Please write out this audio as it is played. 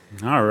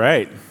All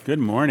right. Good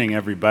morning,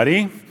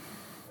 everybody.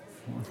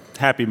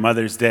 Happy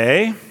Mother's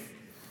Day.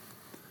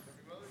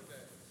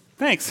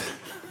 Thanks.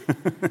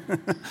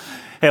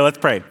 Hey, let's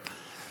pray.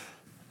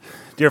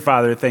 Dear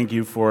Father, thank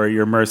you for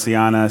your mercy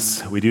on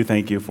us. We do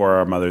thank you for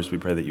our mothers. We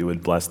pray that you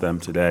would bless them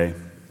today.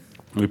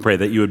 We pray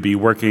that you would be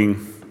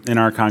working in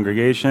our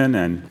congregation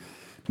and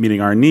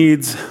meeting our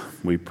needs.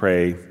 We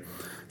pray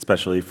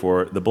especially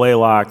for the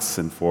Blaylocks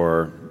and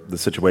for the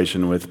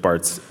situation with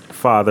Bart's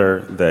father,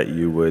 that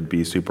you would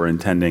be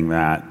superintending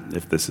that.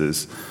 If this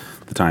is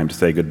the time to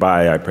say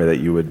goodbye, I pray that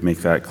you would make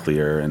that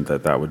clear and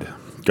that that would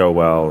go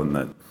well and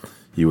that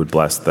you would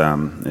bless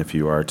them. If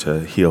you are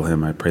to heal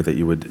him, I pray that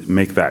you would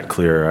make that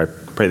clear. I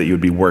pray that you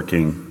would be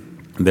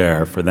working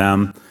there for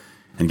them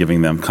and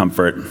giving them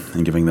comfort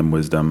and giving them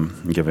wisdom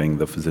and giving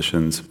the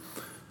physicians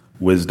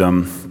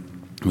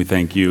wisdom. We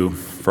thank you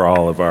for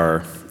all of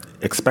our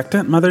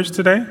expectant mothers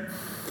today,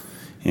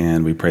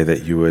 and we pray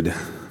that you would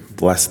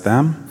bless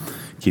them,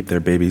 keep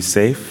their babies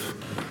safe,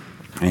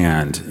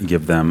 and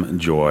give them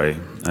joy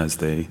as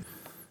they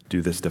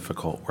do this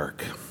difficult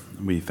work.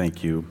 We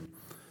thank you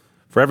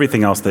for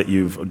everything else that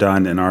you've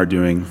done and are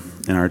doing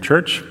in our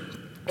church,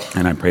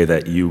 and I pray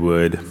that you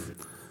would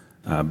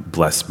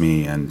bless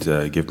me and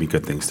give me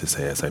good things to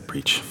say as I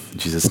preach. In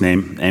Jesus'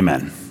 name,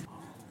 amen.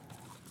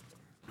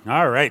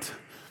 All right.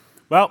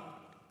 Well,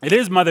 it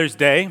is Mother's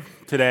Day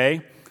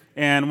today,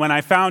 and when I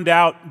found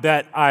out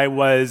that I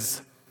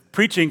was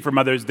preaching for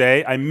Mother's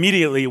Day, I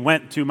immediately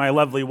went to my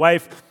lovely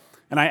wife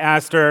and I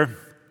asked her,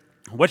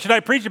 what should I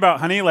preach about,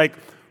 honey? Like,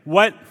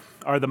 what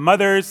are the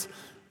mothers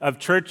of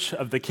Church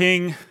of the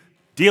King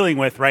dealing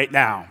with right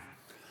now?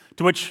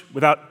 To which,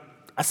 without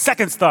a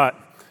second's thought,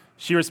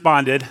 she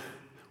responded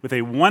with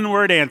a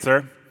one-word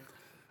answer.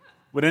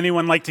 Would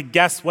anyone like to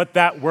guess what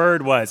that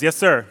word was? Yes,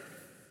 sir.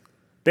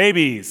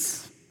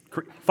 Babies.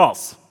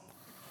 False.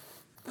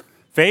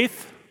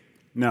 Faith?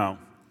 No.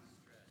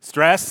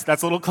 Stress?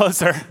 That's a little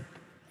closer.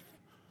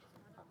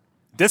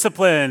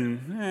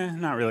 Discipline?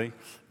 Not really.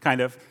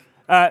 Kind of.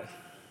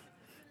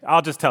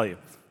 I'll just tell you.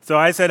 So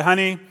I said,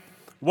 honey,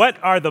 what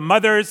are the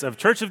mothers of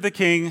Church of the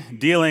King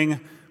dealing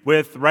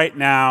with right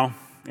now?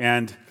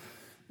 And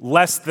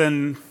less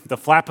than the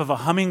flap of a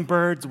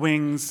hummingbird's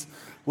wings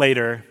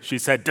later, she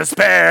said,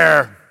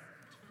 despair.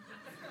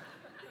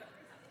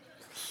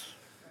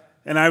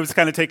 And I was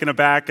kind of taken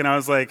aback, and I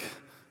was like,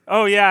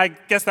 oh yeah, I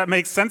guess that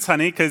makes sense,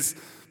 honey, because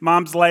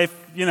mom's life,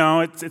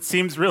 it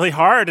seems really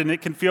hard, and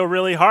it can feel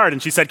really hard.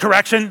 And she said,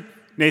 correction,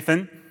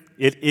 Nathan,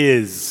 it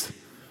is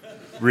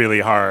really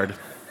hard.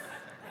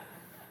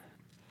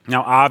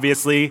 Now,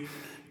 obviously,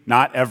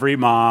 not every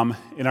mom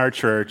in our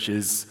church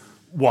is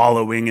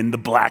wallowing in the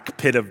black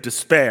pit of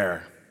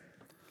despair.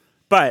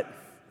 But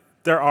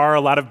there are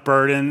a lot of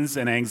burdens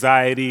and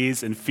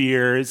anxieties and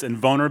fears and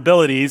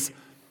vulnerabilities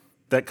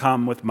that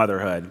come with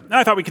motherhood. And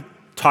I thought we could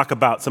talk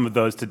about some of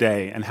those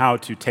today and how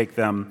to take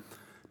them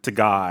to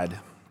God.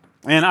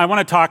 And I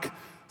want to talk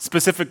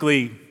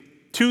specifically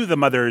to the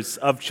mothers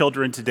of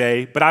children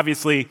today, but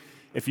obviously,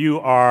 if you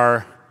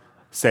are,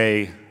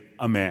 say,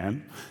 a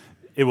man,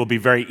 it will be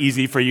very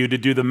easy for you to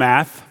do the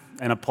math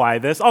and apply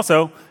this.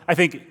 Also, I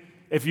think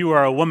if you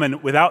are a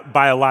woman without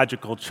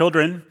biological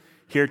children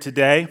here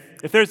today,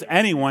 if there's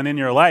anyone in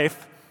your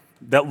life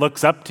that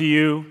looks up to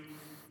you,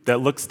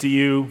 that looks to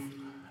you,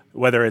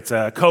 whether it's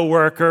a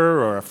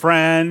coworker or a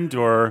friend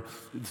or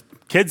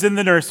kids in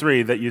the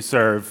nursery that you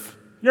serve,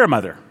 you're a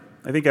mother.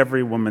 I think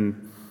every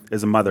woman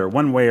is a mother,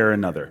 one way or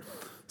another.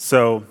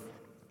 So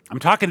I'm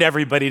talking to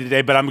everybody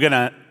today, but I'm going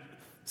to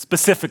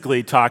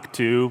specifically talk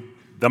to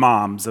the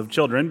moms of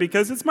children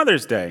because it's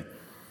Mother's Day.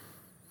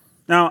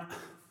 Now,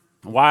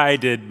 why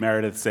did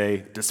Meredith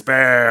say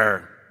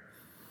despair?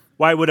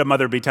 Why would a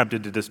mother be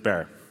tempted to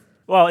despair?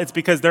 Well, it's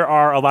because there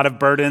are a lot of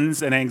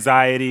burdens and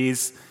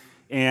anxieties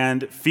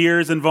and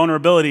fears and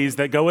vulnerabilities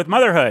that go with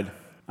motherhood.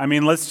 I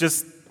mean, let's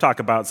just talk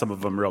about some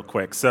of them real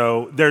quick.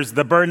 So there's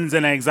the burdens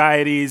and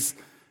anxieties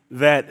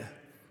that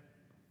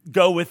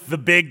go with the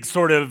big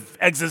sort of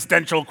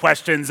existential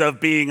questions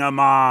of being a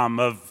mom,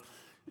 of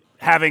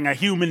having a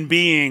human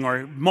being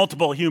or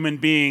multiple human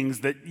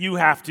beings that you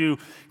have to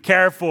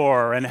care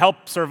for and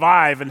help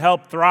survive and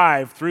help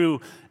thrive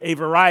through a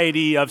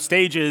variety of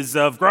stages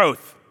of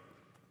growth,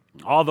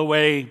 all the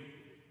way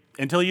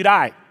until you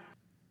die.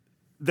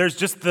 There's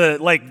just the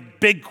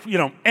big,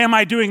 am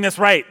I doing this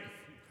right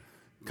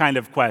kind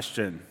of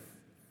question.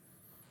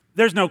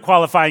 There's no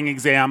qualifying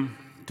exam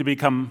to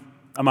become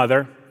a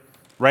mother,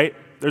 right?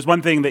 There's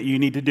one thing that you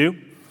need to do,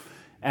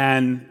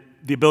 and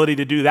the ability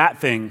to do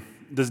that thing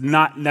does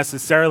not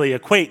necessarily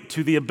equate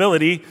to the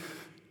ability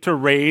to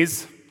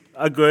raise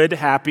a good,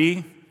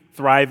 happy,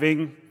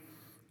 thriving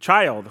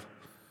child,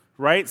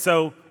 right?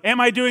 So,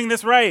 am I doing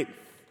this right?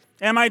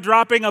 Am I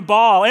dropping a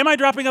ball? Am I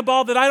dropping a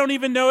ball that I don't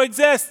even know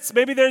exists?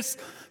 Maybe there's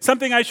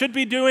something I should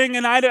be doing,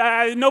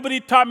 and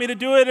nobody taught me to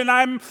do it, and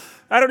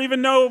I don't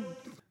even know.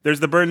 There's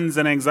the burdens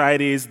and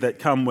anxieties that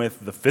come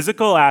with the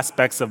physical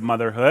aspects of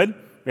motherhood.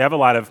 We have a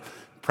lot of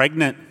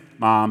pregnant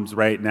moms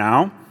right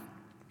now,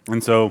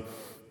 and so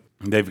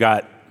they've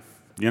got,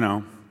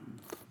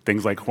 things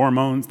things like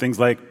hormones, things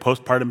like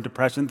postpartum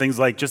depression, things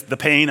like just the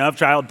pain of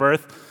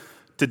childbirth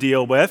to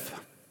deal with.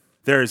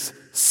 There's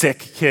sick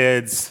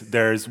kids,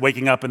 there's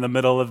waking up in the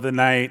middle of the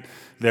night,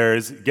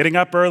 there's getting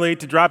up early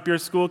to drop your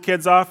school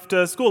kids off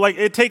to school. Like,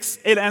 it takes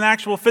an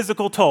actual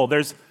physical toll.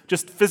 There's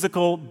just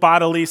physical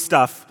bodily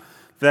stuff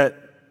that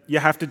you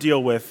have to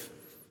deal with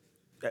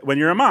when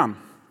you're a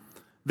mom.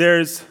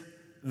 There's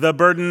the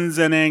burdens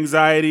and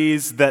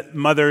anxieties that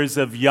mothers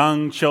of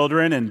young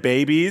children and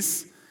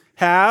babies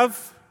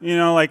have.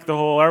 Like the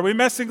whole, are we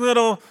messing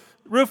little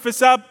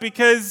Rufus up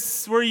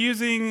because we're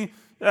using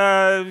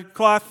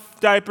cloth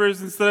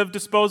diapers instead of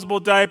disposable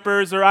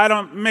diapers, or I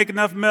don't make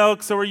enough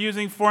milk, so we're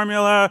using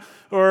formula,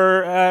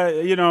 or,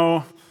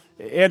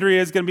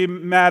 Andrea is going to be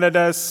mad at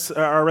us,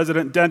 our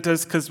resident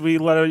dentist, because we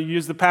let her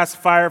use the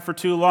pacifier for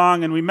too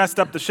long and we messed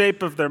up the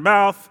shape of their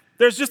mouth.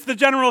 There's just the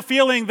general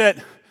feeling that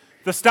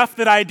the stuff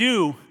that I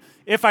do,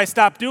 if I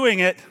stop doing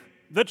it,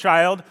 the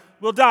child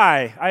will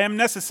die. I am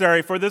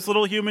necessary for this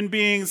little human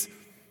being's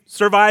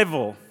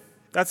survival.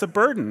 That's a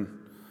burden,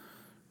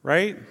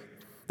 right?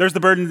 There's the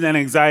burdens and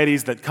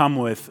anxieties that come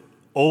with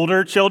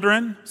older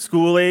children,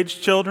 school-age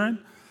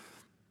children.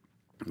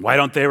 Why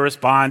don't they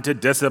respond to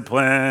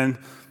discipline?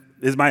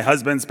 Is my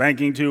husband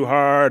spanking too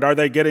hard? Are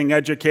they getting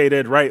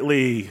educated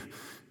rightly?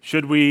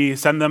 Should we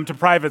send them to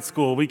private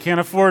school? We can't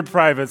afford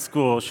private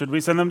school. Should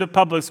we send them to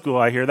public school?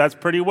 I hear that's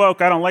pretty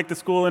woke. I don't like the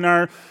school in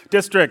our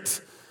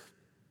district.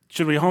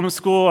 Should we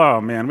homeschool?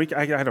 Oh man,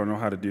 I don't know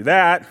how to do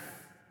that.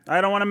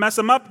 I don't want to mess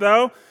them up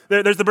though.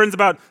 There's the burdens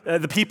about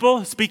the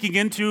people speaking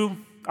into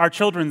our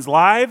children's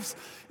lives.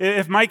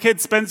 If my kid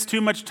spends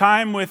too much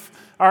time with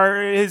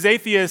his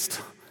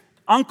atheist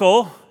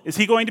uncle, is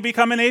he going to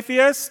become an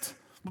atheist?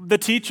 The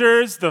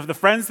teachers, the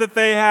friends that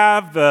they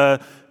have,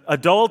 the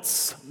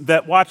adults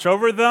that watch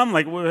over them,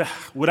 like,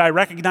 would I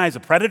recognize a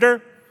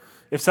predator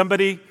if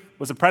somebody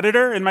was a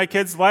predator in my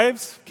kids'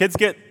 lives? Kids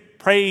get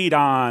preyed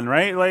on,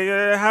 right?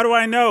 Like, how do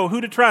I know who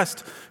to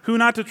trust, who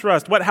not to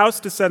trust, what house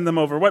to send them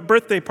over, what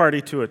birthday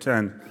party to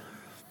attend?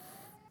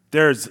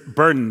 There's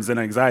burdens and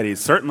anxieties,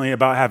 certainly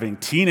about having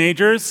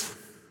teenagers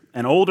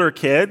and older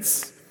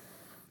kids.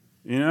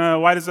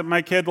 Why doesn't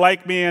my kid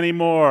like me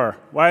anymore?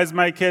 Why is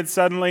my kid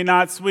suddenly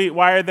not sweet?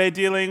 Why are they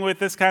dealing with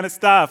this kind of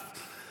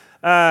stuff?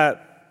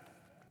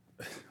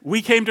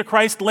 We came to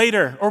Christ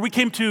later, or we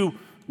came to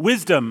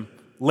wisdom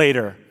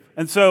later.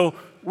 And so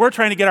we're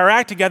trying to get our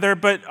act together,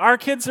 but our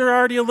kids are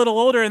already a little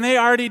older, and they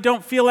already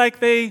don't feel like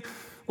they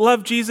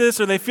love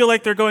Jesus, or they feel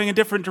like they're going a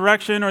different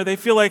direction, or they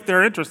feel like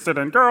they're interested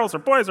in girls or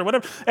boys or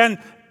whatever. And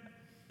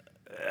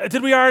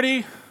did we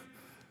already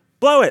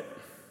blow it?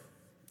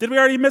 Did we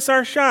already miss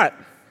our shot?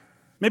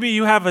 Maybe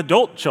you have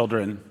adult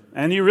children,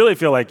 and you really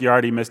feel like you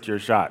already missed your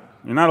shot.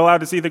 You're not allowed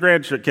to see the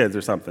grandkids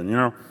or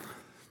something,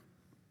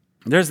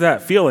 There's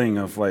that feeling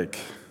of like,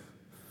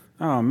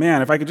 oh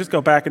man, if I could just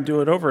go back and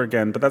do it over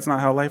again, but that's not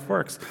how life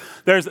works.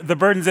 There's the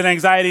burdens and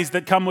anxieties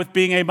that come with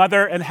being a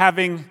mother and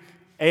having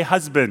a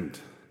husband.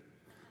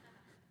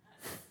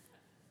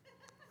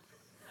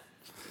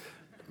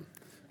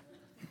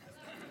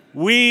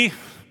 My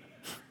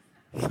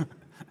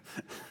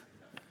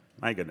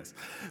goodness.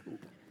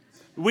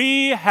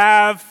 We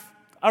have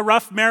a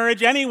rough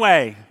marriage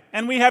anyway,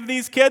 and we have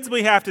these kids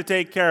we have to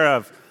take care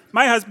of.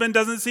 My husband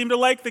doesn't seem to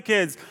like the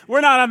kids.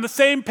 We're not on the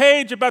same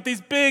page about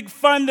these big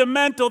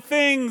fundamental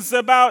things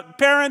about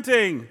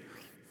parenting.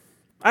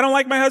 I don't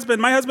like my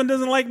husband. My husband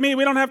doesn't like me.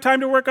 We don't have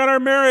time to work on our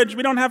marriage.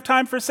 We don't have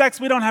time for sex.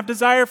 We don't have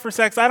desire for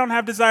sex. I don't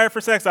have desire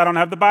for sex. I don't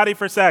have the body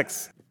for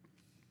sex.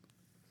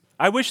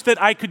 I wish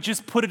that I could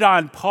just put it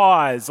on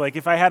pause, like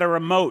if I had a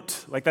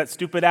remote, like that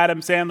stupid Adam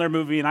Sandler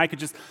movie, and I could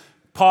just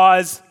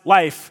pause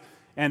life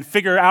and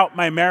figure out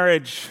my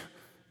marriage,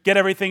 get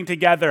everything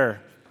together,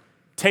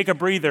 take a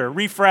breather,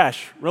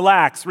 refresh,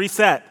 relax,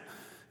 reset.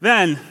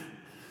 Then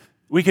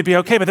we could be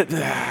okay, but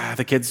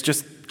the kids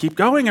just keep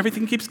going.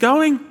 Everything keeps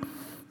going.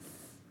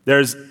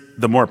 There's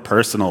the more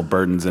personal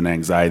burdens and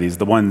anxieties,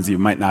 the ones you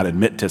might not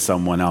admit to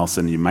someone else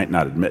and you might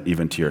not admit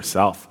even to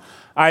yourself.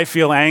 I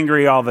feel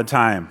angry all the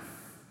time.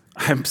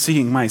 I'm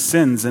seeing my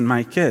sins in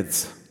my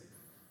kids.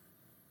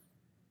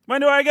 When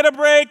do I get a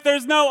break?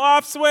 There's no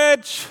off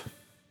switch.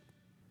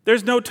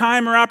 There's no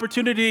time or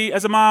opportunity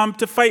as a mom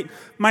to fight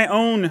my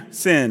own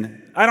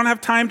sin. I don't have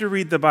time to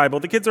read the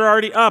Bible. The kids are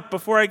already up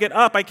before I get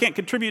up. I can't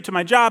contribute to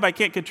my job. I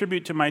can't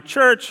contribute to my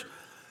church.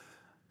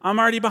 I'm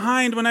already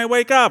behind when I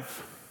wake up.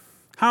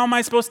 How am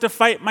I supposed to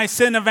fight my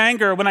sin of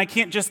anger when I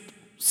can't just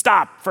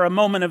stop for a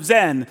moment of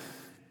zen?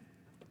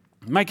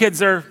 My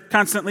kids are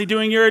constantly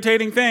doing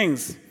irritating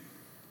things.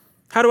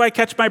 How do I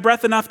catch my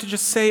breath enough to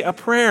just say a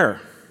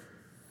prayer?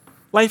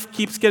 Life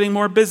keeps getting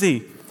more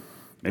busy.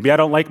 Maybe I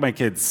don't like my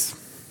kids.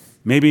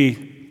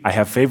 Maybe I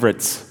have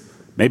favorites.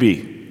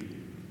 Maybe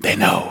they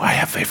know I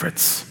have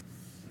favorites.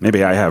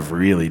 Maybe I have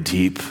really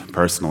deep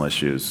personal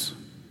issues.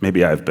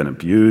 Maybe I've been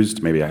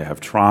abused. Maybe I have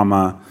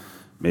trauma.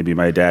 Maybe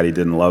my daddy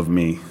didn't love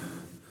me.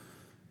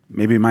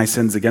 Maybe my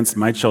sins against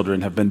my children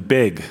have been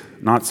big,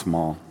 not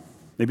small.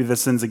 Maybe the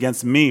sins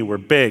against me were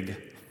big,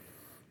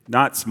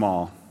 not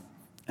small.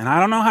 And I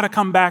don't know how to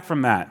come back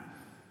from that.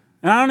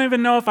 And I don't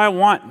even know if I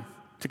want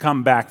to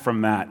come back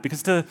from that,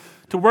 because to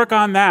work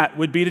on that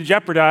would be to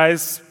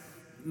jeopardize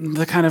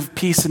the kind of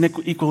peace and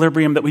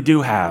equilibrium that we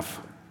do have.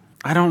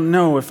 I don't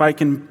know if I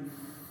can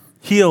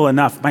heal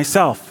enough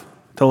myself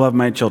to love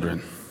my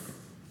children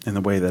in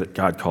the way that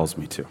God calls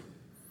me to.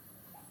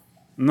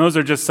 And those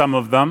are just some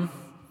of them.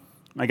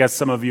 I guess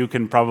some of you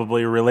can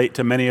probably relate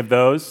to many of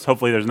those.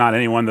 Hopefully there's not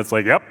anyone that's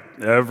like, yep,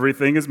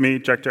 everything is me,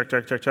 check, check,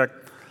 check, check, check.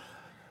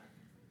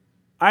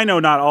 I know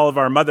not all of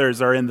our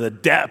mothers are in the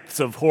depths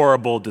of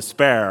horrible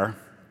despair,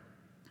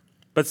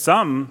 but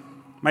some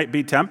might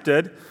be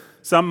tempted.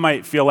 Some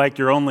might feel like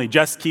you're only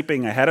just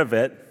keeping ahead of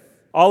it.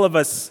 All of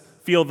us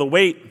feel the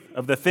weight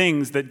of the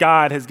things that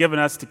God has given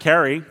us to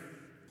carry.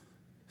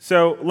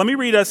 So let me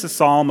read us a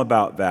psalm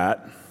about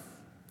that,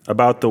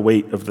 about the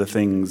weight of the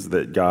things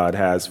that God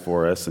has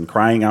for us and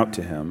crying out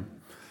to him.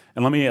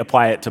 And let me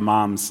apply it to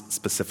moms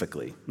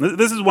specifically.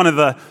 This is one of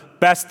the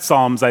best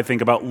psalms, I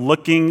think, about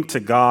looking to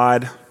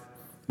God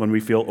when we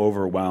feel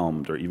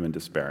overwhelmed or even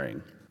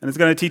despairing. And it's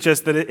going to teach us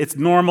that it's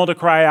normal to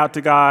cry out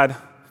to God,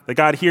 that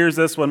God hears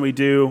us when we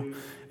do,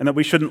 and that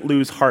we shouldn't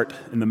lose heart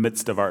in the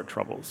midst of our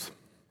troubles.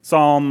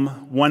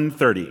 Psalm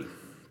 130.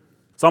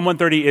 Psalm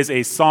 130 is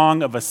a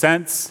song of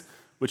ascents,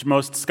 which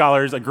most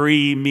scholars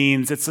agree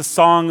means it's a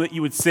song that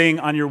you would sing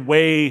on your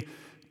way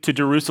to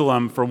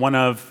Jerusalem for one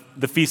of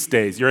the feast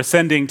days. You're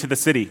ascending to the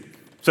city.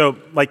 So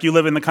like you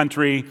live in the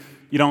country,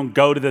 you don't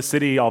go to the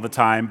city all the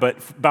time, but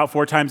about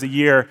 4 times a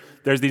year,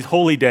 there's these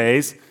holy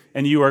days,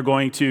 and you are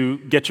going to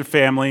get your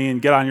family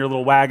and get on your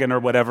little wagon or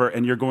whatever,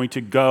 and you're going to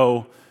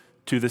go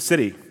to the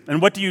city.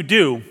 And what do you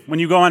do when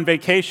you go on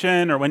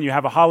vacation or when you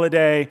have a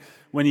holiday,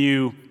 when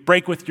you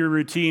break with your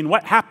routine?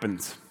 What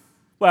happens?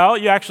 Well,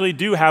 you actually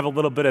do have a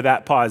little bit of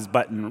that pause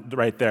button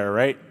right there,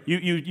 right?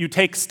 You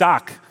take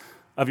stock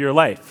of your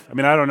life. I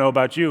mean, I don't know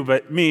about you,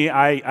 but me,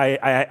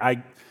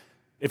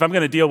 if I'm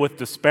going to deal with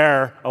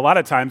despair, a lot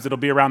of times it'll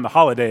be around the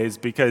holidays,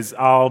 because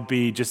I'll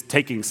be just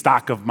taking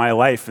stock of my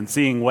life and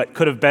seeing what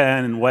could have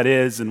been and what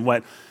is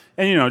and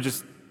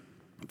just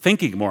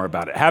thinking more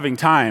about it, having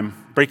time,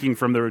 breaking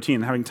from the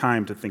routine, having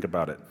time to think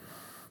about it.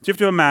 So you have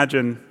to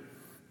imagine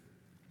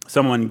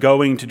someone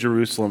going to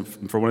Jerusalem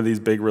for one of these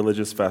big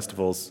religious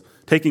festivals,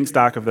 taking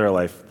stock of their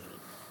life,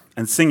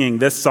 and singing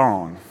this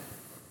song.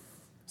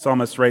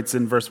 Psalmist writes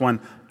in verse 1,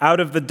 "Out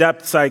of the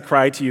depths I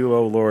cry to you,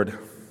 O Lord.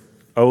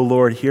 O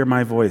Lord, hear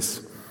my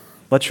voice.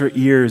 Let your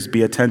ears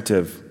be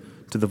attentive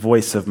to the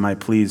voice of my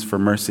pleas for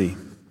mercy.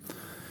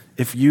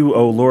 If you,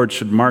 O Lord,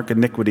 should mark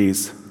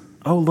iniquities,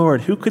 O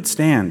Lord, who could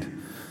stand?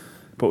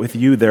 But with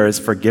you there is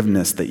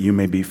forgiveness, that you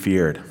may be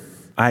feared.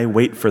 I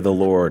wait for the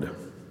Lord.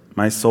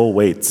 My soul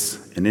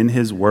waits, and in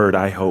his word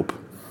I hope.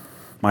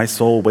 My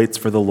soul waits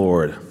for the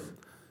Lord,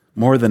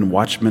 more than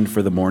watchmen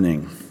for the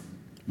morning,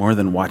 more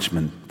than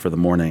watchmen for the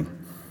morning.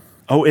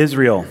 O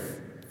Israel,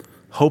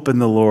 hope in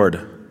the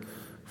Lord.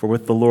 For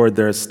with the Lord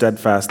there is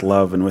steadfast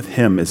love, and with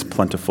him is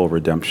plentiful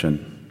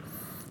redemption.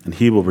 And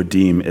he will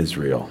redeem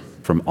Israel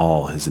from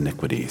all his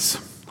iniquities."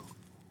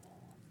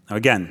 Now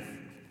again,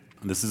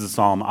 this is a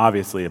psalm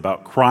obviously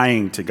about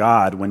crying to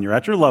God when you're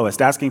at your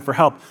lowest, asking for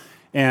help.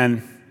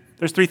 And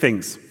there's 3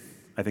 things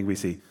I think we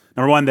see.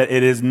 Number 1, that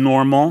it is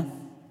normal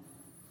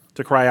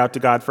to cry out to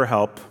God for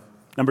help.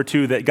 Number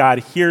 2, that God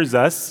hears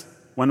us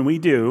when we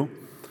do.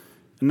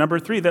 And number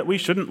 3, that we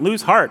shouldn't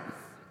lose heart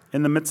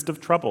in the midst of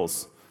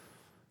troubles.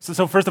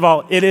 So first of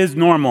all, it is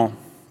normal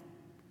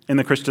in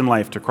the Christian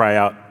life to cry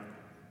out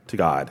to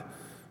God.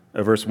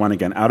 Verse 1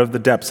 again, "Out of the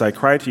depths I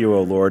cry to you,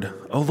 O Lord.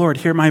 O Lord,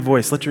 hear my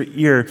voice. Let your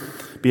ear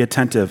be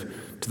attentive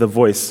to the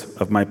voice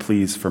of my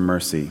pleas for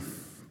mercy."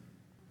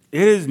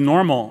 It is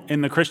normal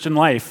in the Christian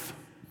life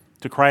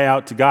to cry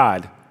out to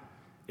God.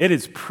 It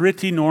is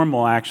pretty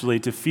normal, actually,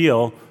 to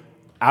feel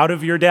out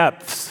of your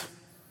depths,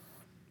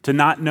 to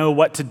not know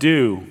what to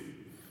do,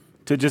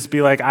 to just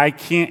be like, I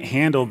can't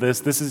handle this.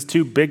 This is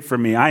too big for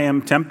me. I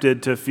am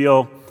tempted to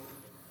feel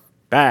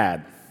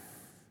bad.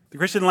 The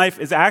Christian life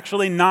is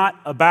actually not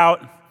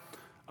about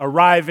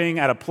arriving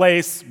at a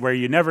place where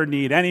you never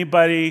need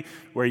anybody,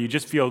 where you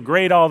just feel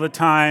great all the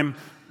time,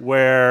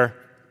 where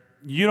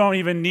you don't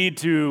even need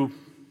to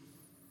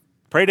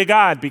pray to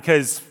God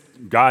because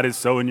God is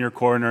so in your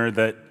corner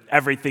that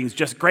everything's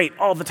just great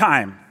all the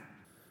time.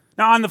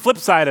 Now, on the flip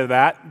side of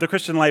that, the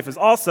Christian life is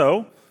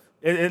also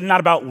it's not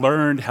about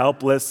learned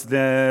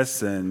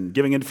helplessness and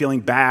giving in to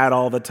feeling bad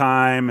all the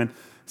time and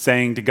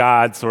saying to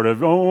God sort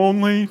of, "Oh,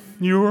 only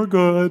you are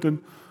good and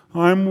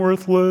I'm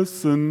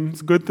worthless and it's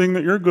a good thing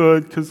that you're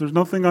good because there's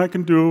nothing I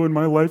can do and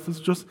my life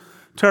is just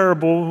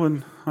terrible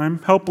and I'm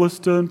helpless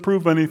to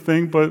improve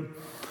anything, but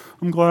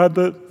I'm glad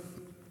that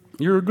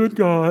you're a good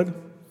God."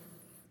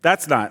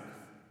 That's not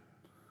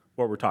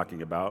what we're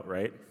talking about,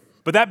 right?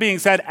 But that being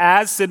said,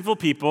 as sinful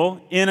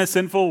people in a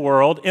sinful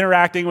world,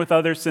 interacting with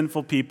other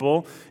sinful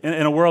people in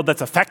a world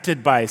that's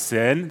affected by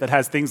sin, that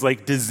has things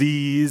like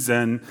disease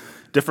and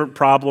different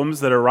problems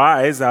that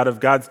arise out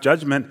of God's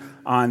judgment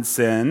on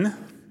sin,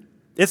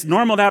 it's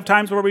normal to have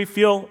times where we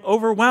feel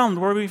overwhelmed,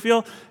 where we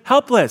feel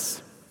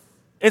helpless.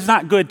 It's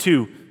not good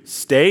to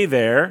stay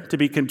there, to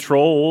be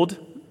controlled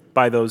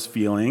by those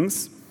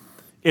feelings.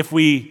 If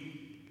we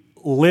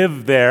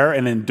live there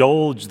and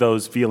indulge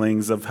those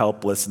feelings of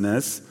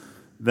helplessness,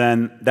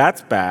 then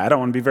that's bad. I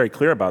want to be very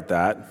clear about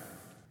that.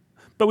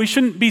 But we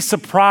shouldn't be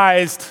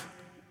surprised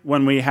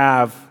when we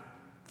have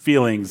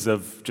feelings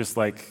of just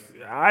like,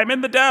 I'm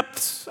in the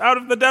depths. Out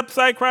of the depths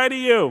I cry to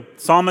you.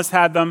 Psalmists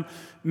had them.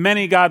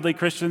 Many godly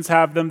Christians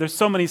have them. There's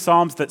so many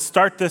psalms that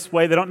start this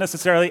way. They don't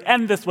necessarily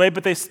end this way,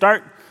 but they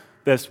start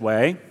this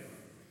way.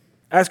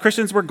 As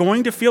Christians, we're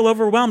going to feel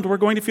overwhelmed. We're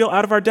going to feel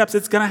out of our depths.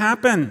 It's going to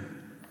happen.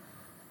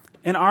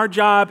 And our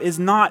job is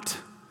not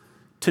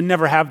to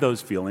never have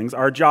those feelings.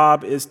 Our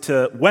job is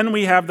to, when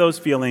we have those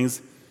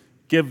feelings,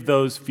 give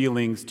those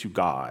feelings to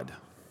God.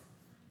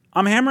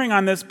 I'm hammering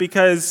on this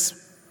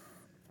because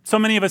so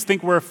many of us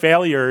think we're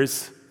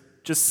failures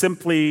just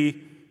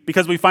simply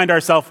because we find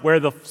ourselves where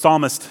the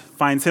psalmist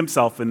finds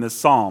himself in this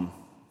psalm.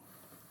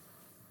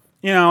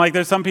 You know, like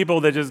there's some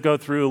people that just go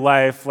through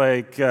life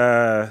like,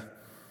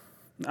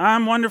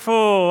 I'm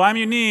wonderful, I'm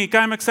unique,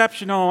 I'm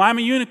exceptional, I'm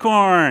a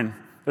unicorn.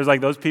 There's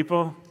like those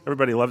people.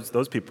 Everybody loves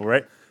those people,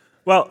 right?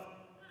 Well,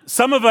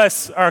 some of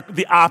us are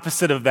the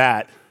opposite of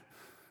that.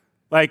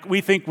 Like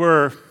we think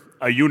we're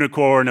a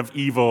unicorn of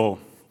evil,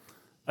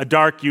 a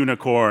dark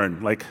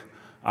unicorn, like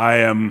I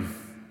am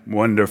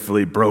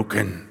wonderfully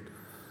broken.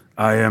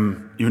 I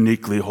am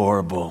uniquely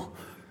horrible.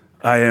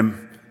 I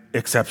am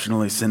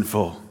exceptionally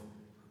sinful.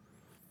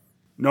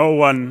 No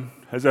one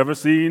has ever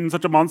seen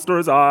such a monster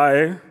as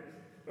I.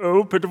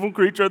 Oh, pitiful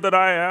creature that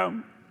I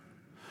am.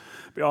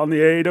 Beyond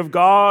the aid of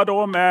God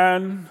or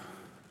man,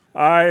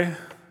 I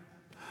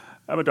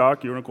am a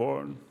dark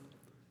unicorn.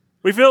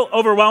 We feel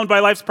overwhelmed by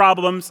life's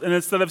problems, and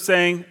instead of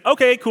saying,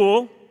 okay,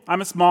 cool,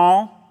 I'm a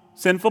small,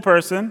 sinful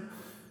person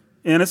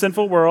in a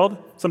sinful world.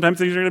 Sometimes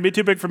things are going to be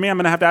too big for me. I'm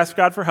going to have to ask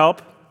God for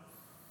help.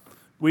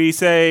 We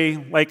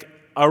say, like,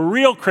 a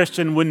real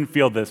Christian wouldn't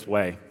feel this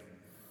way.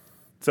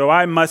 So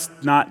I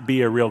must not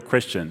be a real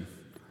Christian.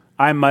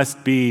 I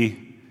must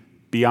be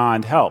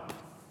beyond help.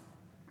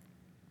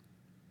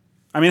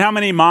 I mean, how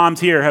many moms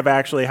here have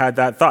actually had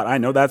that thought? I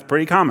know that's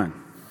pretty common.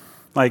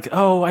 Like,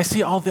 oh, I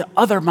see all the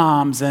other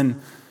moms,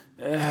 and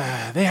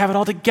they have it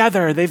all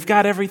together. They've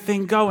got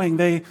everything going.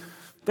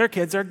 Their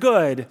kids are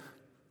good.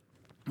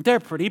 They're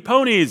pretty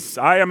ponies.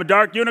 I am a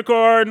dark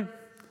unicorn.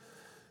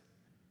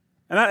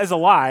 And that is a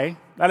lie.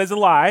 That is a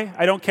lie.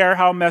 I don't care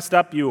how messed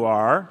up you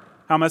are,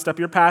 how messed up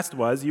your past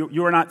was.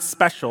 You are not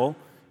special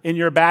in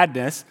your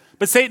badness.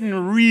 But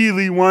Satan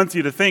really wants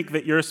you to think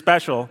that you're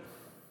special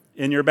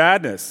in your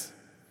badness.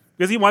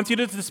 Because he wants you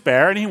to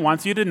despair, and he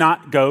wants you to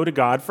not go to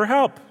God for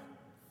help.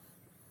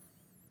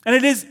 And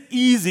it is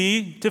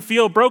easy to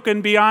feel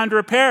broken beyond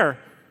repair,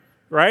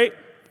 right?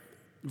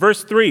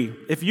 Verse 3,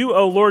 if you,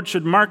 O Lord,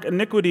 should mark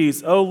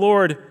iniquities, O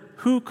Lord,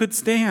 who could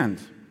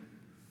stand?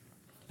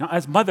 Now,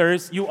 as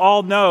mothers, you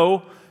all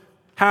know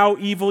how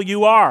evil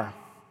you are.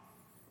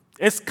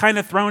 It's kind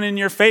of thrown in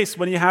your face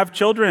when you have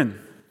children.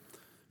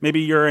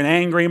 Maybe you're an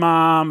angry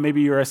mom,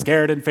 maybe you're a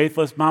scared and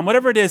faithless mom,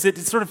 whatever it is,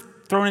 it's sort of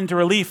thrown into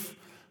relief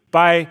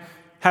by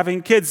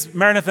having kids.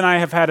 Meredith and I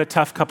have had a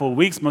tough couple of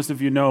weeks. Most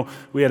of you know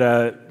we had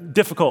a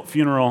difficult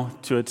funeral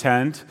to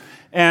attend.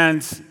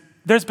 And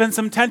there's been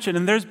some tension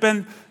and there's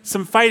been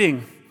some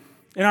fighting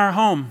in our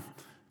home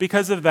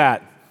because of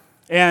that.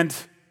 And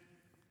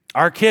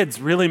our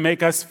kids really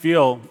make us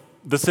feel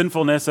the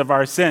sinfulness of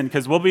our sin,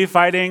 because we'll be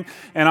fighting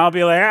and I'll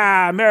be like,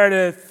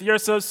 Meredith, you're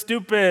so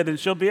stupid. And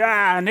she'll be,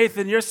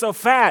 Nathan, you're so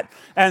fat.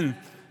 And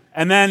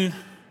then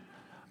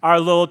our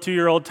little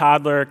 2-year-old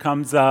toddler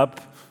comes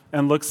up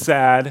and looks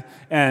sad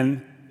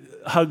and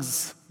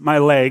hugs my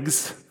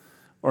legs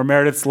or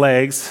Meredith's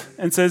legs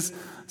and says,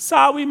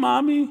 sorry,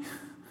 mommy,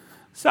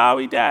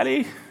 sorry,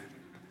 daddy.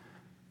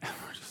 And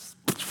we're just,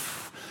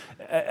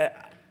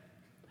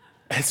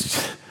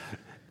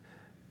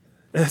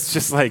 it's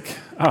just like,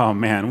 oh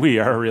man, we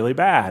are really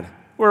bad.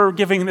 We're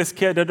giving this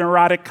kid a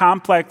neurotic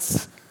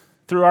complex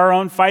through our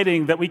own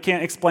fighting that we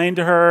can't explain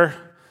to her.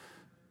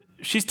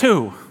 She's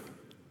 2.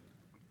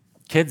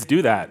 Kids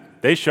do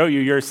that. They show you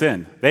your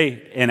sin.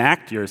 They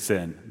enact your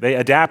sin. They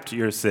adapt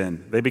your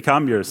sin. They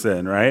become your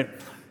sin, right?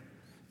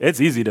 It's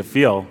easy to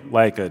feel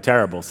like a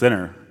terrible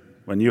sinner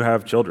when you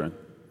have children,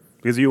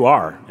 because you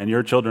are, and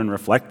your children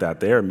reflect that.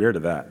 They are a mirror to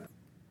that.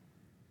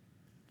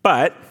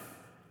 But,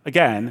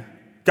 again,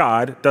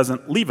 God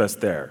doesn't leave us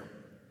there.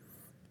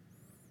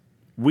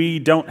 We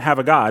don't have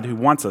a God who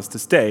wants us to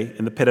stay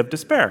in the pit of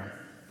despair.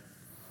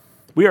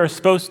 We are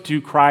supposed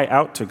to cry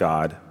out to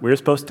God. We're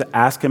supposed to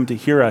ask him to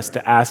hear us,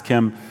 to ask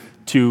him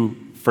to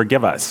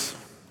forgive us.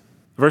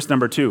 Verse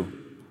number 2,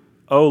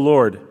 O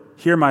Lord,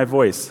 hear my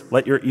voice.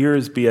 Let your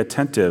ears be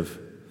attentive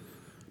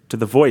to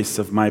the voice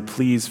of my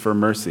pleas for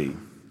mercy.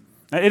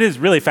 Now, it is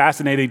really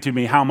fascinating to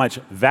me how much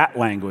that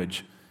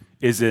language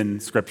is in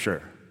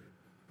Scripture.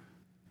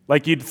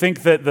 Like you'd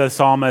think that the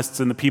psalmists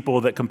and the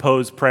people that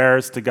compose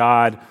prayers to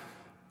God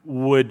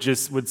would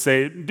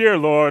say, Dear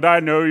Lord,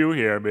 I know you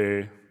hear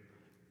me.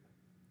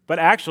 But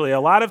actually,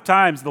 a lot of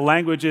times the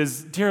language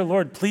is, Dear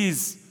Lord,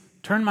 please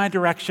turn my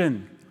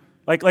direction.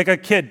 Like a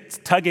kid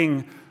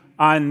tugging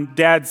on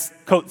dad's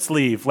coat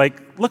sleeve,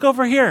 like, look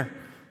over here.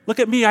 Look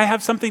at me. I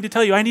have something to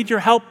tell you. I need your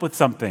help with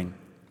something.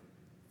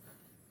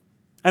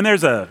 And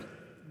there's a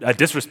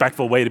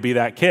disrespectful way to be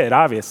that kid,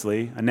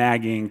 obviously, a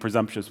nagging,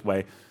 presumptuous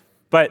way.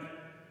 But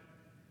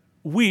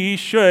we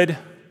should,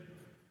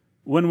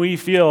 when we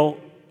feel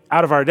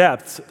out of our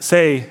depths,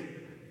 say,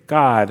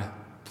 God,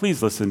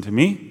 please listen to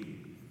me.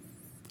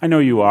 I know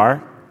you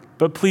are,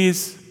 but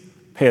please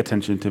pay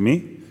attention to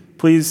me.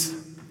 Please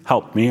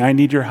help me. I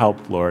need your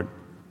help, Lord.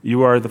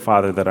 You are the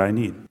Father that I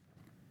need.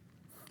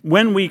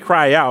 When we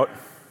cry out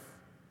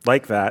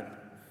like that,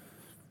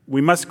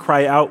 we must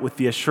cry out with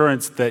the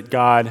assurance that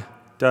God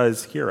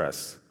does hear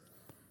us,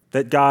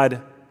 that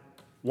God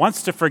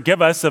wants to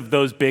forgive us of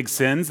those big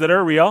sins that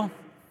are real,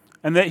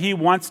 and that he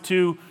wants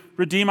to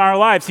redeem our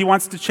lives. He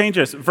wants to change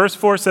us. Verse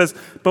 4 says,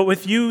 "But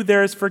with you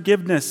there is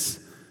forgiveness,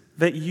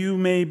 that you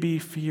may be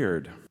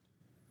feared."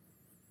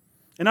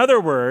 In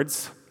other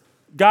words,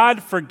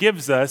 God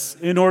forgives us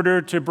in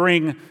order to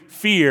bring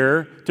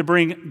fear, to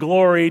bring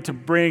glory, to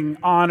bring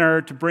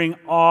honor, to bring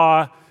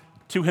awe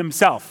to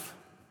himself.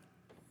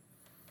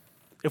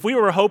 If we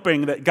were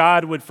hoping that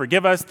God would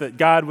forgive us, that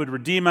God would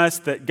redeem us,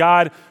 that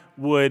God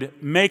would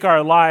make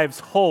our lives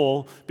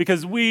whole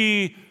because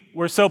we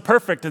were so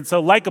perfect and so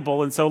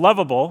likable and so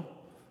lovable,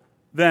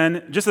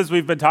 then just as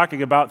we've been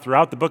talking about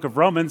throughout the book of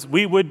Romans,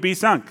 we would be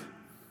sunk.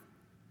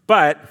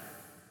 But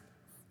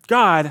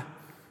God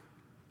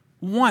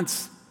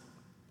wants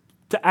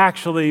to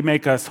actually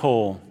make us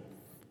whole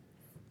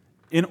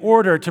in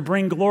order to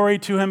bring glory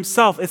to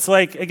himself. It's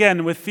like,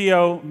 again, with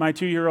Theo, my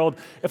 2-year-old,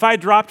 if I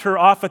dropped her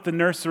off at the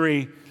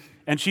nursery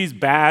and she's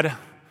bad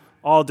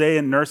all day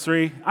in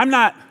nursery, I'm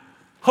not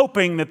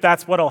hoping that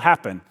that's what'll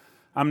happen.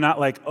 I'm not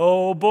like,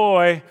 oh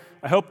boy,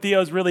 I hope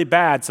Theo's really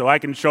bad so I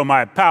can show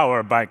my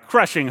power by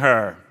crushing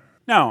her.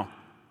 No,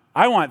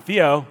 I want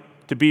Theo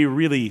to be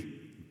really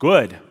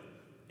good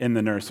in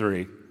the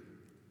nursery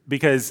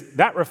because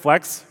that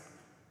reflects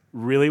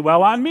really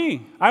well on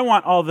me. I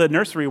want all the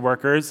nursery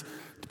workers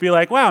to be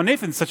like, wow,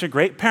 Nathan's such a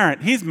great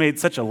parent. He's made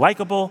such a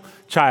likable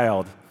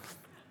child.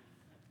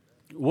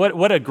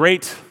 What a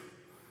great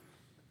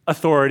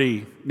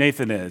authority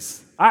Nathan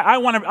is. I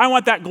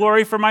want that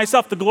glory for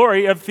myself, the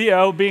glory of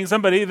Theo being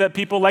somebody that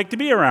people like to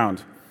be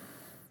around.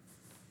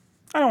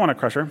 I don't want to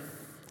crush her.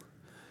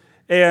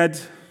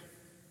 And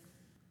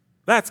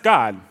that's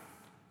God.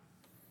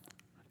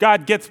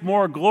 God gets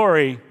more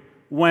glory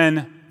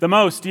when the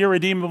most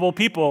irredeemable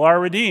people are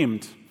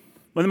redeemed,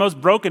 when the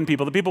most broken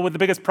people, the people with the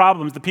biggest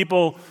problems, the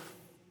people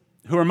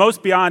who are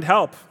most beyond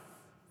help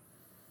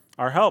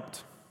are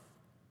helped.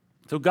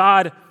 So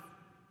God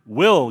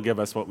will give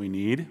us what we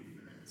need.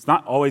 It's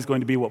not always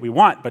going to be what we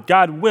want, but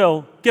God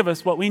will give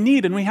us what we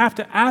need, and we have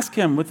to ask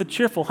him with a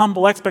cheerful,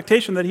 humble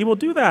expectation that he will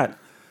do that.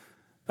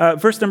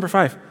 Verse number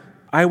 5,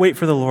 I wait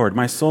for the Lord,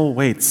 my soul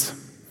waits,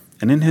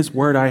 and in his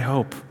word I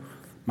hope.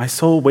 My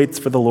soul waits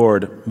for the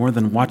Lord more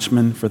than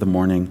watchmen for the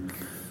morning,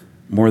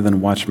 more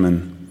than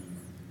watchmen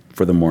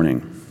for the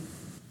morning.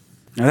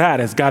 Now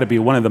that has got to be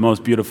one of the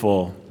most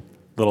beautiful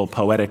little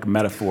poetic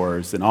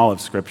metaphors in all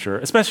of Scripture,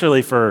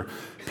 especially for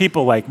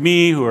people like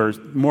me who are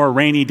more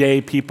rainy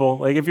day people.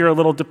 Like if you're a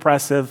little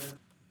depressive,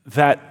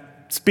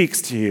 that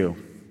speaks to you,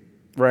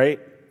 right?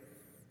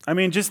 I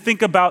mean, just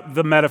think about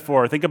the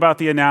metaphor. Think about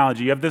the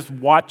analogy. You have this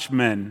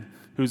watchman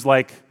who's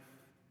like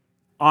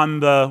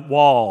on the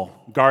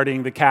wall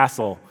guarding the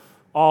castle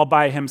all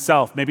by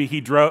himself. Maybe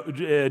he drew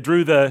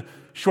the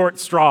short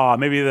straw.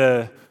 Maybe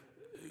the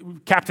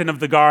captain of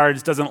the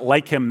guards doesn't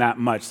like him that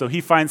much. So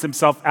he finds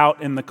himself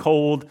out in the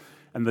cold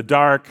and the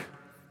dark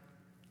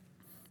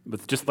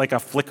with just like a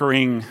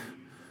flickering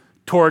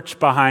torch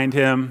behind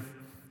him,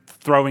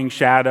 throwing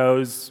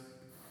shadows.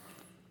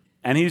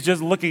 And he's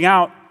just looking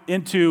out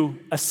into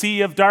a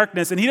sea of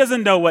darkness. And he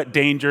doesn't know what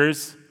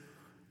dangers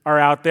are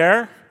out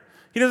there.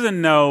 He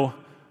doesn't know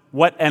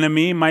what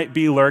enemy might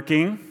be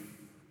lurking.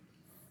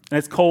 And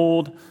it's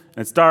cold, and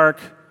it's dark,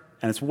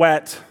 and it's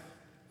wet,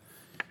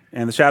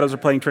 and the shadows are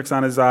playing tricks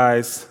on his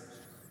eyes.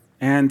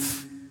 And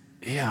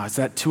yeah, it's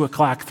at 2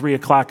 o'clock, 3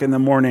 o'clock in the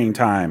morning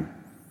time,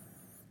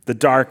 the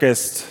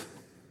darkest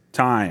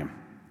time,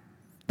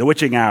 the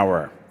witching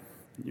hour,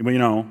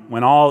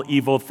 when all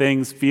evil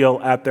things feel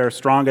at their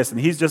strongest. And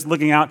he's just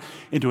looking out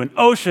into an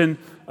ocean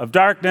of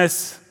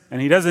darkness,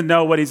 and he doesn't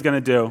know what he's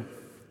going to do.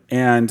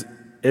 And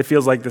it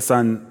feels like the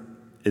sun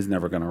is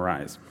never going to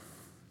rise.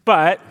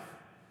 But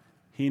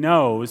he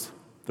knows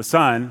the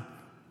sun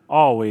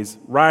always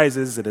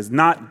rises. It has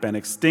not been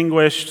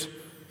extinguished.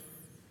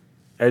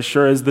 As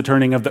sure as the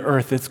turning of the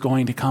earth, it's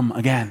going to come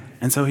again.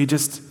 And so he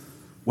just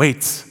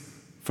waits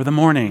for the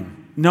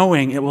morning,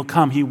 knowing it will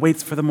come. He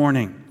waits for the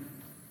morning.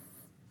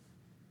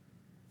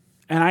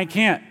 And I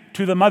can't,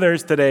 to the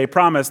mothers today,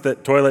 promise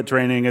that toilet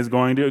training is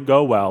going to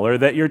go well, or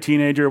that your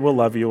teenager will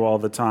love you all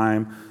the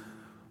time,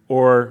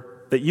 or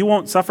that you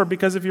won't suffer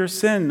because of your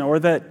sin, or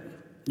that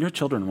your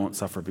children won't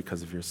suffer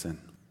because of your sin.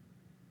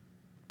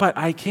 But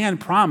I can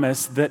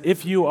promise that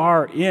if you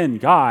are in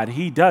God,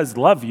 he does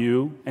love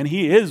you, and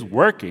he is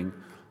working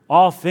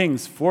all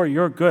things for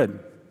your good.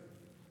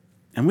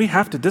 And we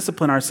have to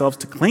discipline ourselves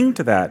to cling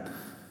to that,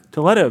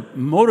 to let it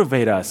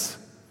motivate us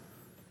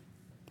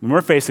when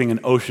we're facing an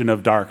ocean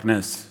of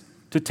darkness,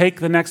 to take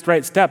the next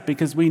right step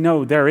because we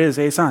know there is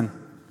a sun.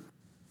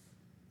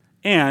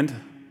 And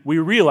we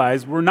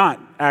realize we're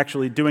not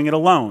actually doing it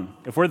alone.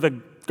 If we're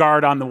the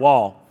guard on the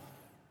wall,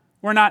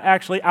 we're not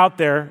actually out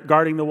there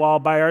guarding the wall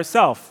by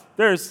ourselves.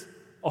 There's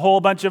a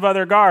whole bunch of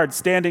other guards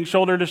standing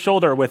shoulder to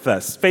shoulder with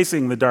us,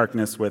 facing the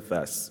darkness with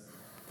us.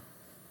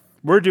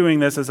 We're doing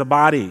this as a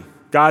body.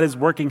 God is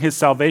working his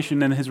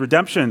salvation and his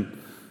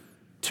redemption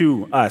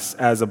to us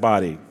as a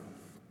body.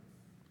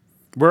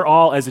 We're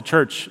all, as a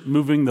church,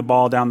 moving the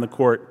ball down the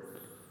court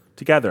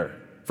together.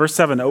 Verse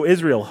 7, O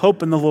Israel,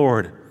 hope in the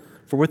Lord,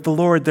 for with the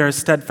Lord there is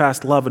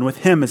steadfast love, and with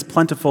him is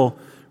plentiful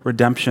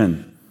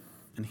redemption,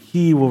 and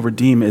he will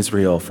redeem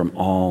Israel from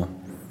all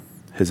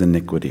his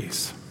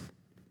iniquities.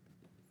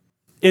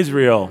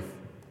 Israel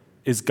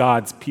is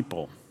God's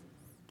people,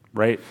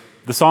 right?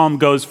 The psalm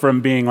goes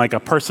from being like a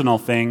personal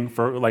thing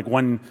for like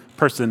one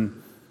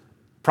person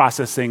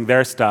processing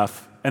their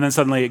stuff, and then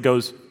suddenly it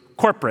goes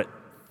corporate.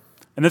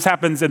 And this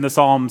happens in the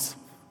Psalms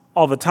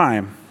all the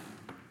time,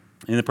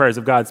 in the prayers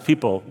of God's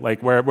people,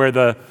 like where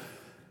the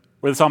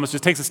psalmist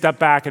just takes a step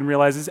back and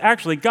realizes,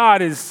 actually,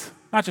 God is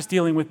not just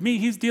dealing with me,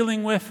 he's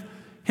dealing with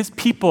his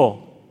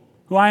people,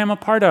 who I am a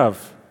part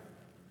of.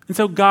 And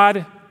so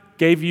God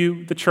gave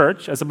you the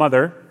church as a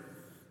mother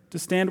to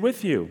stand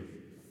with you.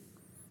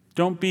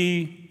 Don't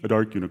be a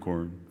dark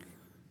unicorn.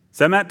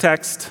 Send that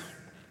text,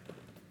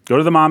 go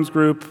to the moms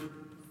group,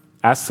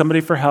 ask somebody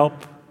for help,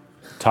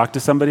 talk to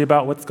somebody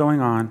about what's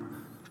going on,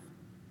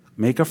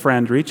 make a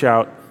friend, reach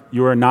out.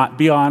 You are not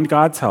beyond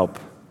God's help.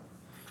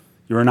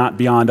 You are not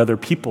beyond other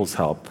people's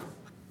help.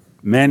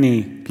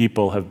 Many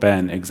people have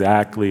been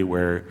exactly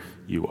where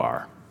you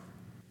are.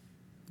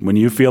 When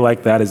you feel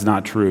like that is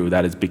not true,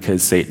 that is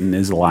because Satan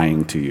is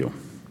lying to you,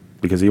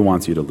 because he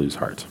wants you to lose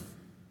heart.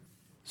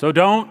 So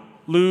don't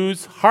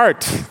lose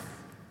heart.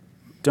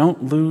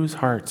 Don't lose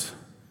heart.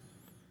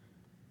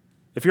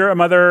 If you're a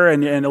mother,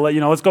 and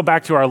let's go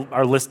back to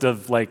our list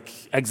of like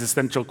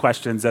existential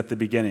questions at the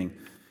beginning.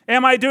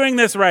 Am I doing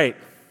this right?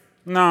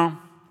 No,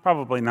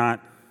 probably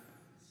not.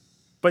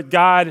 But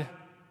God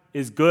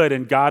is good,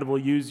 and God will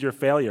use your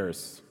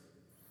failures.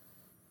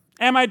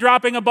 Am I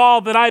dropping a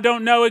ball that I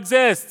don't know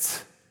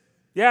exists?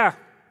 Yeah,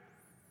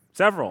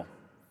 several.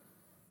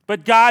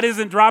 But God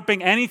isn't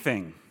dropping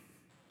anything.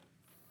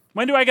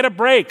 When do I get a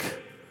break?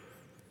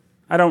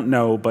 I don't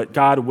know, but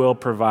God will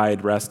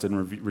provide rest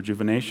and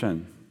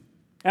rejuvenation.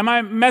 Am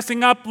I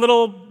messing up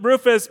little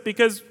Rufus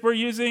because we're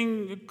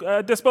using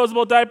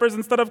disposable diapers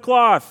instead of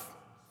cloth?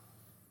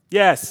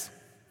 Yes.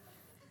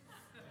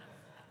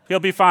 He'll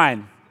be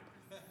fine.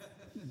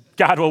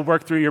 God will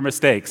work through your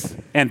mistakes.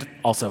 And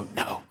also,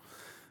 no.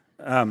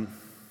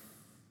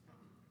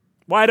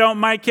 Why don't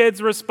my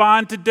kids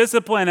respond to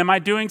discipline? Am I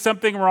doing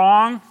something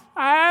wrong?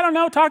 I don't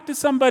know. Talk to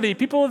somebody.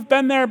 People have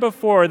been there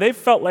before. They've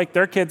felt like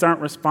their kids aren't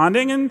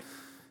responding, and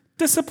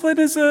discipline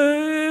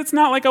it's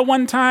not like a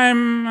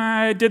one-time,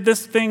 I did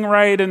this thing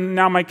right and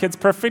now my kid's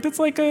perfect. It's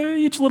like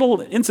each little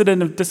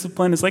incident of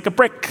discipline is like a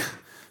brick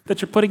that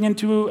you're putting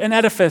into an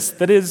edifice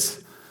that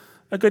is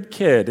a good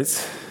kid.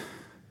 It's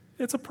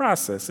a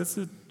process. It's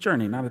a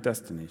journey, not a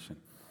destination.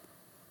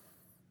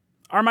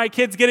 Are my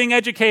kids getting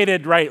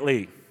educated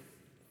rightly?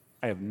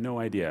 I have no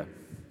idea.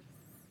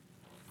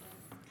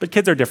 But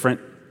kids are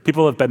different.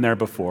 People have been there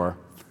before.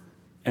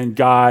 And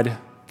God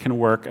can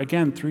work,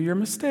 again, through your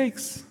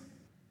mistakes.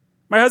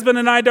 My husband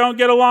and I don't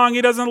get along.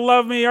 He doesn't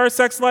love me. Our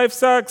sex life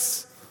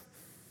sucks.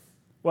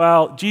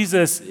 Well,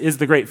 Jesus is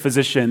the great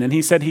physician, and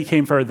he said he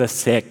came for the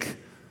sick,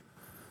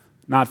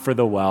 not for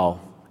the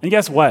well. And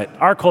guess what?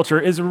 Our culture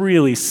is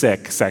really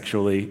sick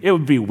sexually. It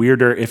would be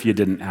weirder if you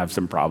didn't have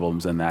some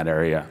problems in that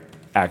area,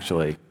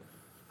 actually.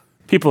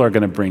 People are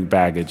going to bring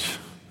baggage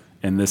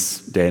in this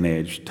day and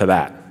age to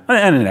that,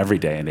 and in every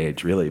day and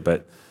age, really.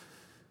 But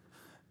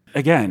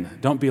again,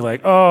 don't be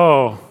like,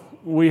 oh,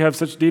 we have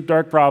such deep,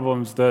 dark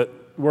problems that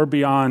we're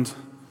beyond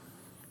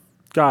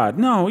God.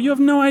 No, you have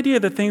no idea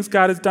the things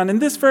God has done in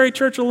this very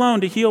church alone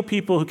to heal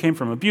people who came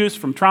from abuse,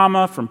 from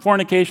trauma, from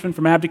fornication,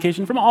 from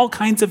abdication, from all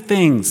kinds of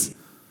things.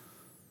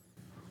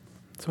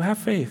 So have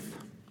faith.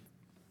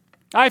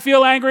 I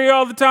feel angry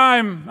all the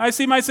time. I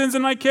see my sins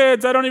in my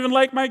kids. I don't even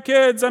like my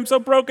kids. I'm so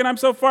broken. I'm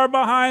so far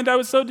behind. I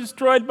was so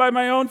destroyed by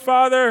my own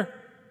father.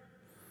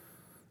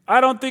 I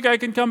don't think I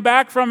can come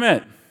back from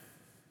it.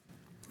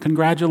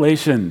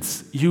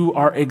 Congratulations. You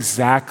are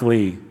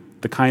exactly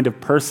the kind of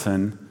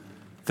person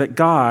that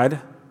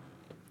God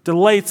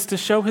delights to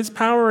show his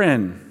power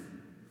in.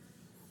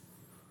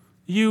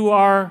 You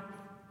are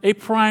a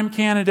prime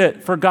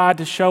candidate for God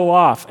to show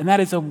off, and that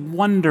is a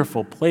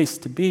wonderful place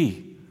to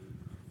be.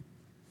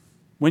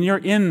 When you're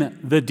in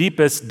the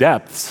deepest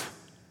depths,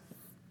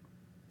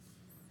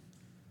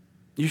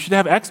 you should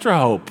have extra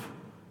hope,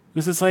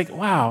 because it's like,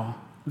 wow,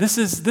 this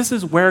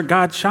is where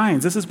God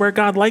shines. This is where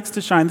God likes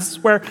to shine. This is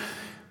where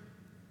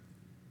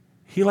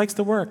he likes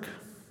to work.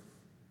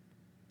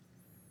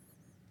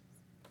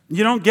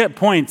 You don't get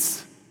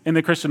points in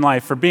the Christian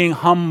life for being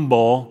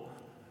humble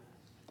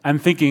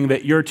and thinking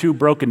that you're too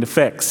broken to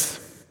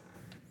fix.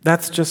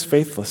 That's just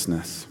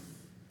faithlessness.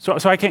 So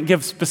I can't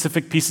give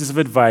specific pieces of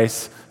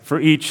advice for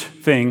each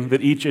thing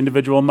that each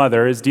individual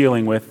mother is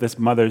dealing with this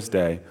Mother's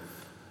Day.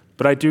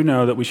 But I do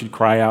know that we should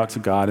cry out to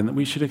God and that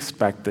we should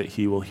expect that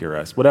He will hear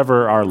us,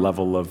 whatever our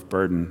level of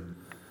burden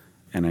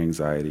and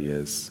anxiety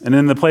is. And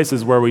in the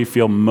places where we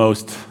feel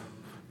most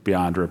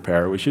beyond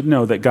repair, we should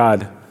know that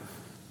God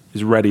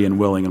is ready and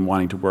willing and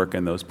wanting to work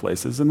in those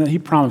places, and that He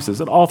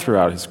promises it all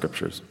throughout His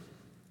scriptures.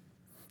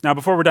 Now,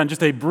 before we're done,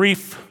 just a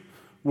brief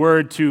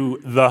word to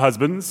the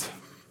husbands.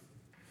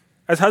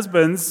 As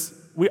husbands,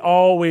 we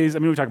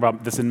talk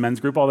about this in men's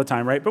group all the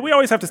time, right? But we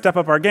always have to step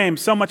up our game.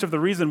 So much of the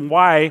reason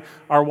why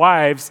our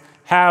wives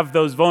have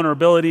those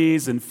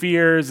vulnerabilities and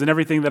fears and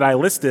everything that I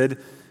listed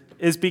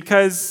is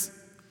because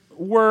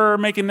we're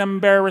making them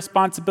bear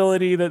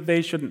responsibility that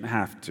they shouldn't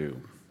have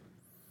to.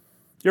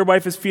 Your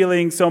wife is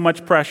feeling so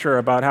much pressure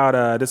about how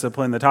to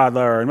discipline the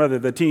toddler and whether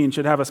the teen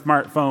should have a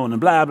smartphone and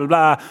blah, blah,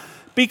 blah,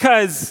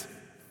 because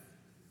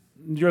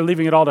you're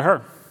leaving it all to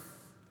her,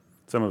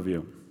 some of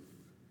you.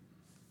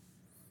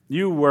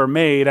 You were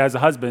made as a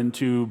husband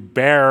to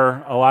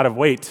bear a lot of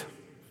weight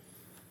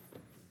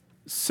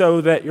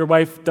so that your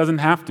wife doesn't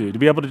have to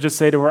be able to just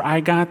say to her, I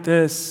got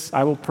this,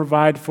 I will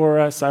provide for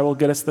us, I will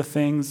get us the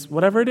things,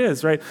 whatever it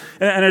is, right?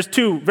 And there's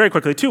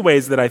two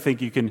ways that I think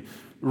you can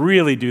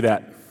really do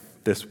that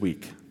this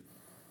week.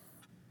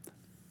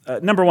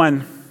 Number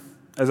one,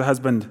 as a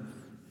husband,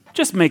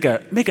 just make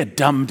a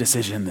dumb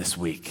decision this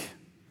week.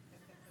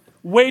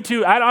 I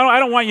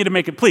don't want you to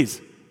make it,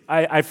 please.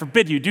 I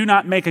forbid you, do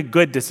not make a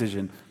good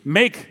decision.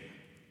 Make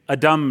a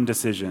dumb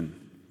decision.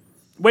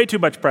 Way too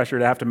much pressure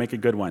to have to make a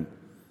good one.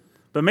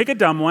 But make a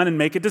dumb one and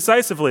make it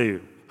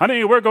decisively.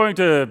 Honey, we're going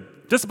to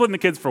discipline the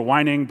kids for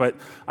whining, but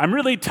I'm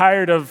really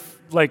tired of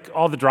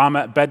all the drama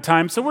at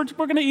bedtime, so we're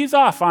going to ease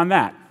off on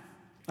that.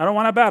 I don't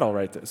want to battle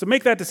right there. So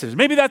make that decision.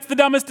 Maybe that's the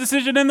dumbest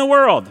decision in the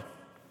world.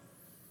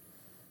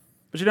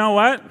 But you know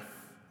what?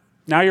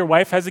 Now your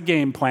wife has a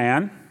game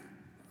plan.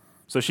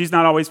 So she's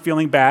not always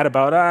feeling bad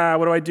about,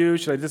 what do I do?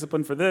 Should I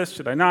discipline for this?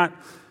 Should I not?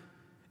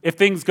 If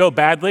things go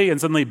badly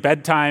and suddenly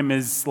bedtime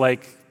is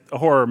like a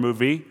horror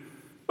movie,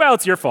 well,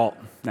 it's your fault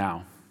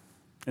now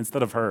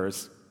instead of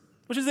hers,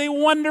 which is a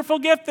wonderful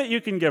gift that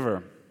you can give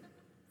her.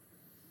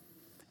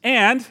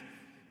 And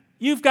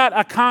you've got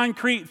a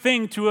concrete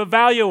thing to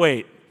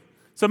evaluate.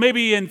 So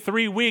maybe in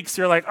 3 weeks,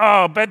 you're like,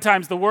 oh,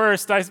 bedtime's the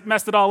worst. I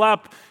messed it all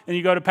up. And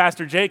you go to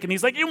Pastor Jake, and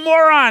he's like, you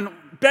moron.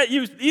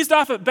 You eased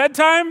off at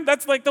bedtime?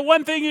 That's like the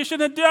one thing you should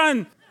have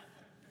done.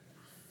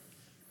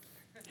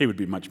 He would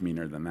be much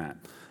meaner than that.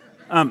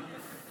 And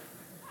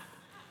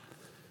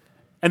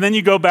then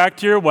you go back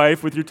to your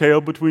wife with your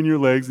tail between your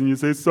legs, and you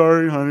say,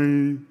 sorry,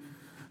 honey.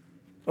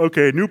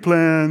 Okay, new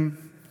plan.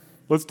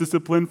 Let's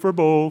discipline for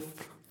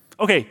both.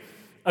 Okay,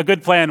 a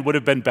good plan would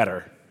have been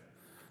better,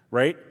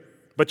 right?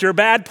 But your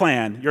bad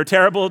plan, your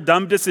terrible,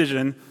 dumb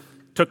decision,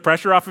 took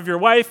pressure off of your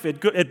wife.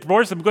 It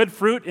bore some good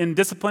fruit in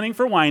disciplining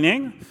for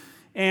whining.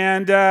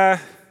 And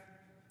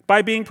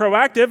by being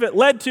proactive, it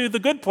led to the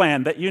good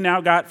plan that you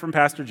now got from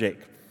Pastor Jake.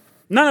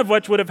 None of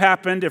which would have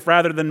happened if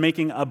rather than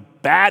making a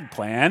bad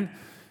plan,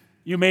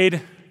 you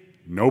made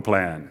no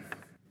plan.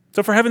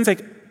 So for heaven's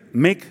sake,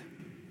 make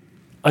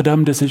a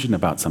dumb decision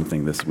about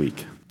something this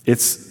week.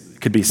 It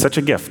could be such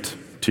a gift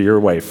to your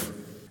wife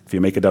if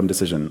you make a dumb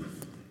decision.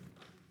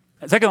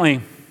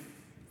 Secondly,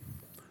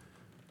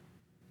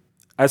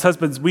 as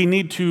husbands, we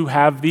need to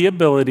have the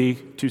ability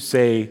to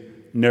say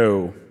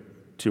no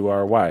to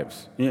our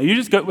wives. You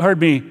just heard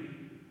me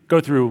go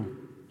through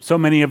so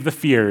many of the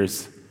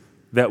fears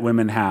that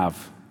women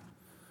have.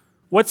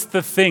 What's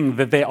the thing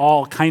that they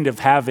all kind of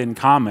have in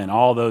common,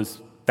 all those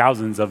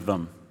thousands of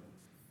them?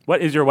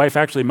 What is your wife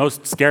actually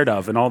most scared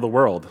of in all the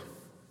world?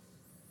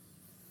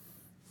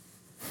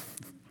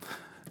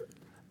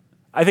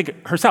 I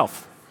think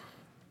herself,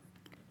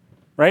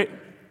 right?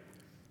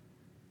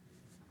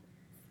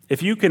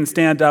 If you can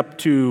stand up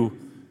to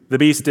the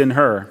beast in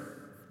her,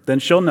 then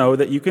she'll know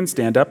that you can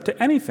stand up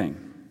to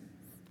anything.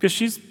 Because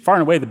she's far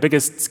and away the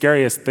biggest,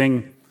 scariest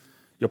thing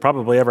you'll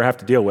probably ever have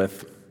to deal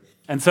with.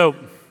 And so,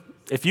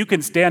 if you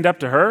can stand up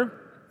to her,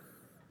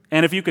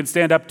 and if you can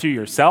stand up to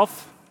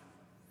yourself,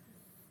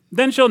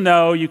 then she'll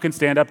know you can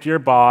stand up to your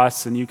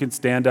boss, and you can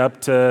stand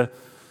up to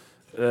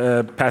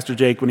Pastor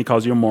Jake when he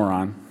calls you a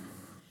moron.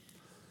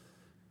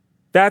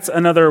 That's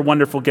another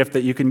wonderful gift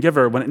that you can give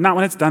her, not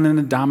when it's done in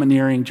a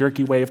domineering,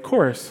 jerky way, of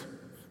course,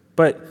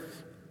 but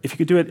if you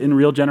could do it in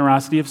real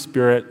generosity of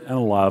spirit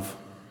and love,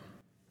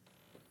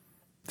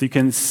 so you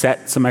can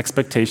set some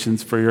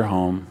expectations for your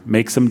home,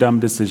 make some dumb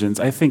decisions,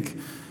 I think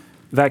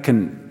that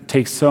can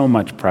take so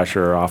much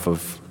pressure off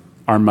of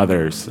our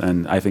mothers,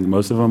 and I think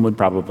most of them would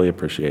probably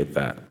appreciate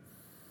that.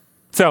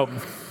 So,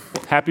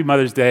 happy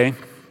Mother's Day.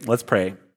 Let's pray.